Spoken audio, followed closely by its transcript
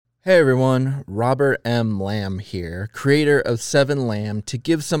Hey everyone, Robert M. Lamb here, creator of 7 Lamb, to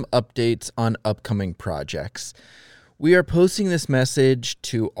give some updates on upcoming projects. We are posting this message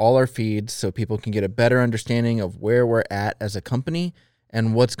to all our feeds so people can get a better understanding of where we're at as a company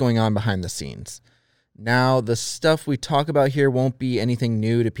and what's going on behind the scenes. Now, the stuff we talk about here won't be anything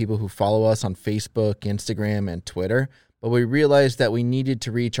new to people who follow us on Facebook, Instagram, and Twitter, but we realized that we needed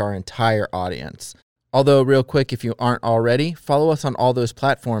to reach our entire audience. Although, real quick, if you aren't already, follow us on all those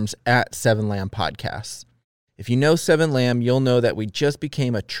platforms at 7 Lamb Podcasts. If you know 7 Lamb, you'll know that we just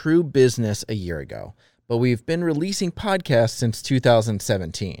became a true business a year ago, but we've been releasing podcasts since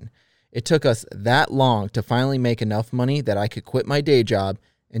 2017. It took us that long to finally make enough money that I could quit my day job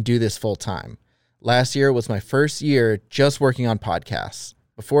and do this full time. Last year was my first year just working on podcasts.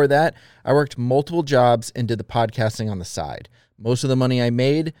 Before that, I worked multiple jobs and did the podcasting on the side. Most of the money I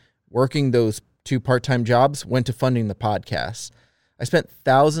made working those 2 part-time jobs went to funding the podcast. I spent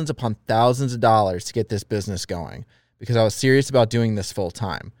thousands upon thousands of dollars to get this business going because I was serious about doing this full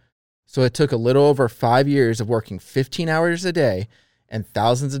time. So it took a little over 5 years of working 15 hours a day and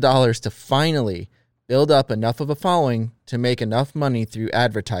thousands of dollars to finally build up enough of a following to make enough money through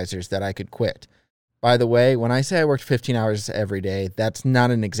advertisers that I could quit. By the way, when I say I worked 15 hours every day, that's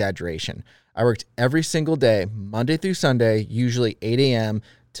not an exaggeration. I worked every single day, Monday through Sunday, usually 8 a.m.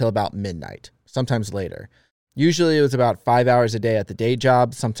 till about midnight. Sometimes later. Usually it was about 5 hours a day at the day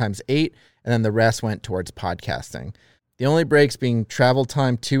job, sometimes 8, and then the rest went towards podcasting. The only breaks being travel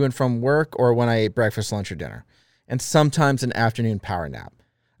time to and from work or when I ate breakfast, lunch, or dinner, and sometimes an afternoon power nap.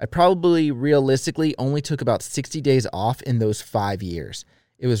 I probably realistically only took about 60 days off in those 5 years.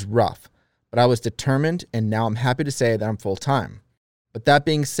 It was rough, but I was determined, and now I'm happy to say that I'm full-time. But that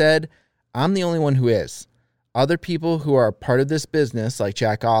being said, I'm the only one who is. Other people who are a part of this business, like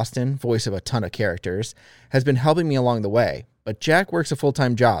Jack Austin, voice of a ton of characters, has been helping me along the way, but Jack works a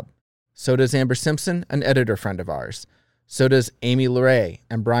full-time job. So does Amber Simpson, an editor friend of ours. So does Amy LeRae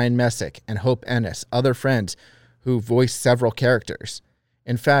and Brian Messick and Hope Ennis, other friends who voice several characters.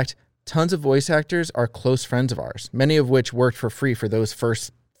 In fact, tons of voice actors are close friends of ours, many of which worked for free for those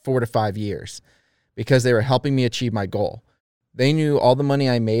first 4 to 5 years, because they were helping me achieve my goal. They knew all the money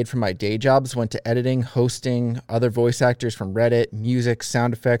I made from my day jobs went to editing, hosting, other voice actors from Reddit, music,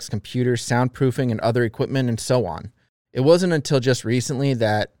 sound effects, computers, soundproofing, and other equipment, and so on. It wasn't until just recently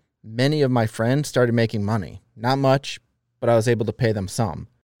that many of my friends started making money. Not much, but I was able to pay them some.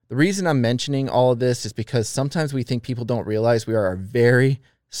 The reason I'm mentioning all of this is because sometimes we think people don't realize we are a very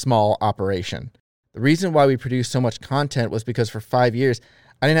small operation. The reason why we produce so much content was because for 5 years,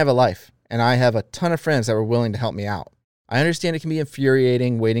 I didn't have a life, and I have a ton of friends that were willing to help me out. I understand it can be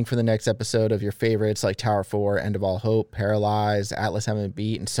infuriating waiting for the next episode of your favorites like Tower 4, End of All Hope, Paralyzed, Atlas Haven't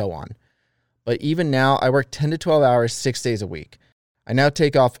Beat, and so on. But even now, I work 10 to 12 hours 6 days a week. I now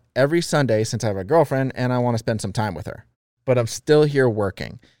take off every Sunday since I have a girlfriend and I want to spend some time with her. But I'm still here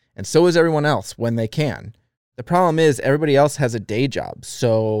working, and so is everyone else when they can. The problem is everybody else has a day job,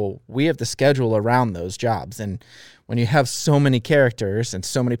 so we have to schedule around those jobs. And when you have so many characters and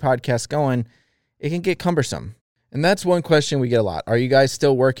so many podcasts going, it can get cumbersome. And that's one question we get a lot. Are you guys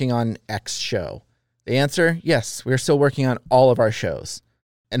still working on X show? The answer, yes, we're still working on all of our shows.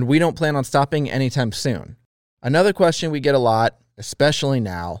 And we don't plan on stopping anytime soon. Another question we get a lot, especially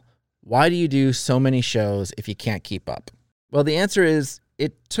now, why do you do so many shows if you can't keep up? Well, the answer is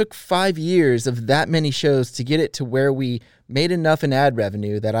it took 5 years of that many shows to get it to where we made enough in ad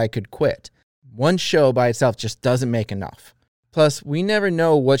revenue that I could quit. One show by itself just doesn't make enough. Plus, we never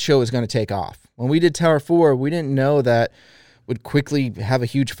know what show is going to take off. When we did Tower 4, we didn't know that would quickly have a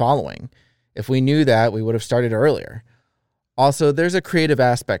huge following. If we knew that, we would have started earlier. Also, there's a creative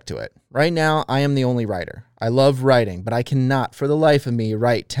aspect to it. Right now, I am the only writer. I love writing, but I cannot, for the life of me,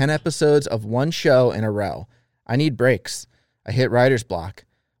 write 10 episodes of one show in a row. I need breaks. I hit writer's block.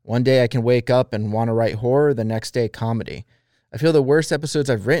 One day I can wake up and want to write horror, the next day comedy. I feel the worst episodes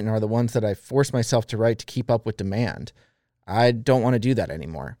I've written are the ones that I force myself to write to keep up with demand. I don't want to do that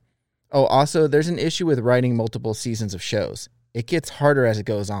anymore. Oh, also, there's an issue with writing multiple seasons of shows. It gets harder as it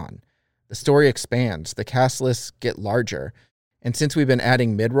goes on. The story expands, the cast lists get larger, and since we've been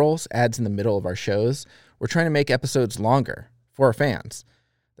adding mid-rolls, ads in the middle of our shows, we're trying to make episodes longer for our fans.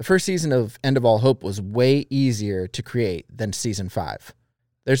 The first season of End of All Hope was way easier to create than season 5.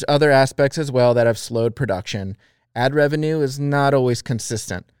 There's other aspects as well that have slowed production. Ad revenue is not always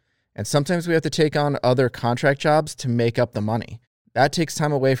consistent, and sometimes we have to take on other contract jobs to make up the money. That takes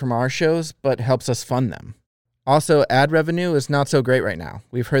time away from our shows, but helps us fund them. Also, ad revenue is not so great right now.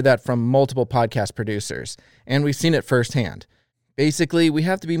 We've heard that from multiple podcast producers, and we've seen it firsthand. Basically, we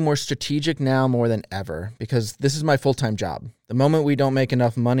have to be more strategic now more than ever because this is my full-time job. The moment we don't make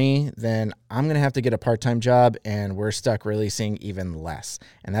enough money, then I'm going to have to get a part-time job and we're stuck releasing even less.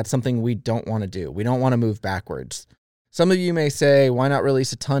 And that's something we don't want to do. We don't want to move backwards. Some of you may say, why not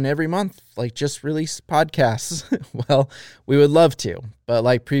release a ton every month? Like just release podcasts. Well, we would love to. But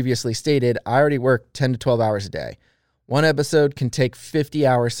like previously stated, I already work 10 to 12 hours a day. One episode can take 50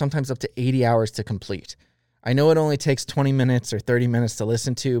 hours, sometimes up to 80 hours to complete. I know it only takes 20 minutes or 30 minutes to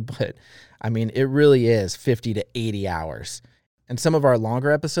listen to, but I mean, it really is 50 to 80 hours. And some of our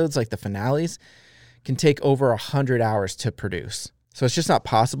longer episodes, like the finales, can take over 100 hours to produce. So it's just not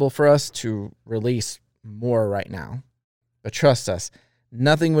possible for us to release more right now. But trust us,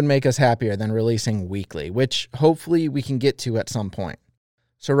 nothing would make us happier than releasing weekly, which hopefully we can get to at some point.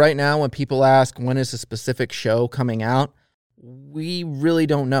 So right now, when people ask when is a specific show coming out, we really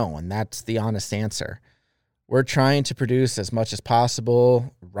don't know, and that's the honest answer. We're trying to produce as much as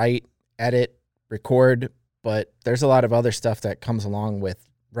possible, write, edit, record, but there's a lot of other stuff that comes along with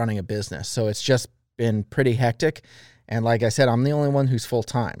running a business. So it's just been pretty hectic. And like I said, I'm the only one who's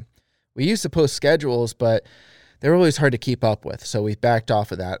full-time. We used to post schedules, but they're always hard to keep up with. So we've backed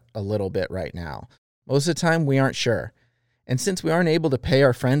off of that a little bit right now. Most of the time, we aren't sure. And since we aren't able to pay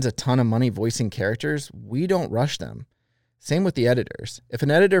our friends a ton of money voicing characters, we don't rush them. Same with the editors. If an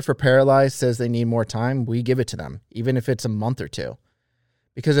editor for Paralyzed says they need more time, we give it to them, even if it's a month or two.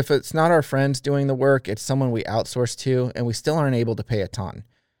 Because if it's not our friends doing the work, it's someone we outsource to, and we still aren't able to pay a ton.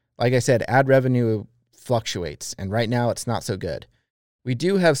 Like I said, ad revenue fluctuates, and right now it's not so good. We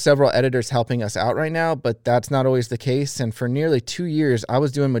do have several editors helping us out right now, but that's not always the case, and for nearly 2 years, I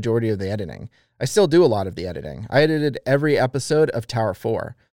was doing majority of the editing. I still do a lot of the editing. I edited every episode of Tower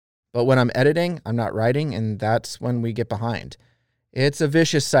 4. But when I'm editing, I'm not writing, and that's when we get behind. It's a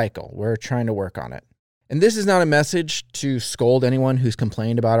vicious cycle. We're trying to work on it. And this is not a message to scold anyone who's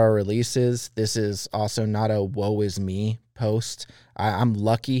complained about our releases. This is also not a woe is me post. I'm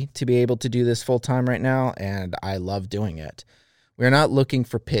lucky to be able to do this full time right now, and I love doing it. We're not looking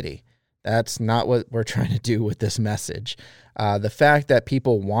for pity. That's not what we're trying to do with this message. The fact that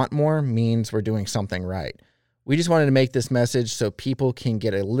people want more means we're doing something right. We just wanted to make this message so people can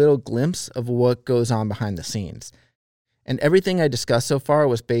get a little glimpse of what goes on behind the scenes. And everything I discussed so far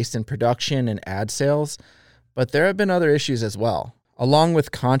was based in production and ad sales, but there have been other issues as well. Along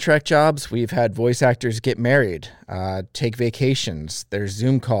with contract jobs, we've had voice actors get married, take vacations, there's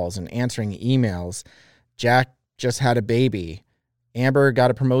Zoom calls and answering emails. Jack just had a baby. Amber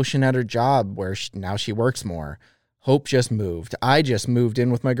got a promotion at her job where now she works more. Hope just moved. I just moved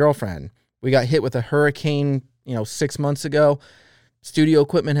in with my girlfriend. We got hit with a hurricane 6 months ago. Studio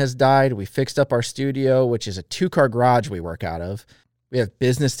equipment has died. We fixed up our studio, which is a 2-car garage we work out of. We have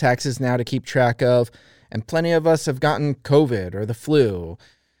business taxes now to keep track of, and plenty of us have gotten COVID or the flu.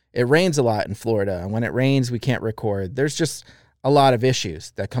 It rains a lot in Florida, and when it rains, we can't record. There's just a lot of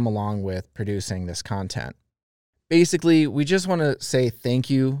issues that come along with producing this content. Basically, we just want to say thank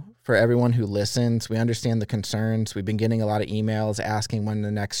you for everyone who listens. We understand the concerns. We've been getting a lot of emails asking when the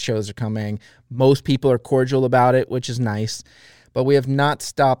next shows are coming. Most people are cordial about it, which is nice. But we have not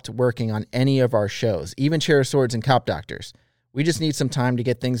stopped working on any of our shows, even Chair of Swords and Cop Doctors. We just need some time to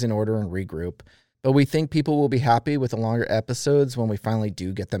get things in order and regroup. But we think people will be happy with the longer episodes when we finally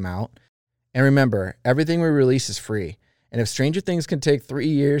do get them out. And remember, everything we release is free. And if Stranger Things can take 3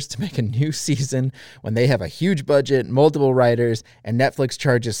 years to make a new season when they have a huge budget, multiple writers, and Netflix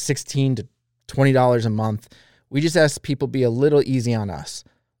charges $16 to $20 a month, we just ask people be a little easy on us.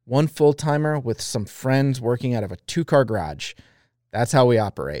 One full-timer with some friends working out of a 2-car garage. That's how we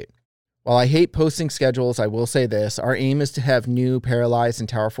operate. While I hate posting schedules, I will say this. Our aim is to have new Paralyzed and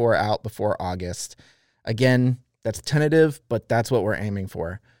Tower 4 out before August. Again, that's tentative, but that's what we're aiming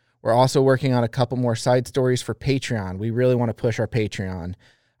for. We're also working on a couple more side stories for Patreon. We really want to push our Patreon.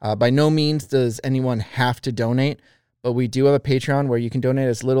 By no means does anyone have to donate, but we do have a Patreon where you can donate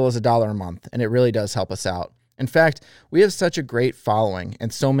as little as $1 a month, and it really does help us out. In fact, we have such a great following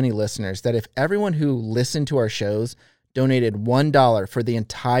and so many listeners that if everyone who listened to our shows donated $1 for the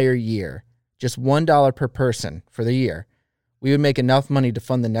entire year, just $1 per person for the year, we would make enough money to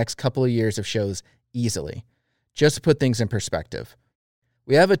fund the next couple of years of shows easily. Just to put things in perspective.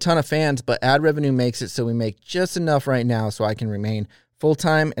 We have a ton of fans, but ad revenue makes it so we make just enough right now so I can remain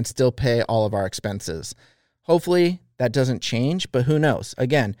full-time and still pay all of our expenses. Hopefully that doesn't change, but who knows?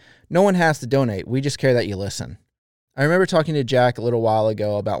 Again, no one has to donate. We just care that you listen. I remember talking to Jack a little while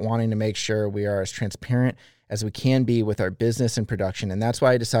ago about wanting to make sure we are as transparent as we can be with our business and production, and that's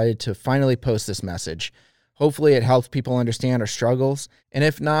why I decided to finally post this message. Hopefully it helps people understand our struggles. And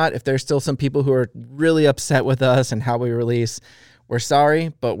if not, if there's still some people who are really upset with us and how we release, we're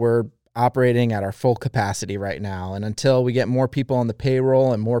sorry, but we're operating at our full capacity right now. And until we get more people on the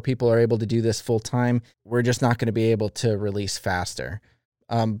payroll and more people are able to do this full time, we're just not going to be able to release faster.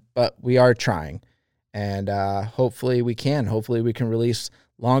 But we are trying, and hopefully we can. Hopefully we can release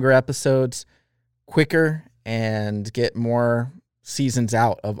longer episodes quicker and get more seasons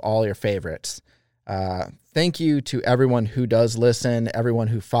out of all your favorites. Thank you to everyone who does listen, everyone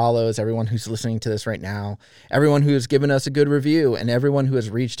who follows, everyone who's listening to this right now, everyone who has given us a good review, and everyone who has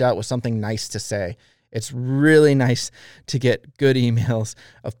reached out with something nice to say. It's really nice to get good emails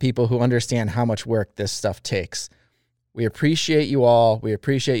of people who understand how much work this stuff takes. We appreciate you all. We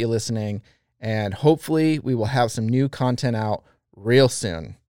appreciate you listening, and hopefully we will have some new content out real soon.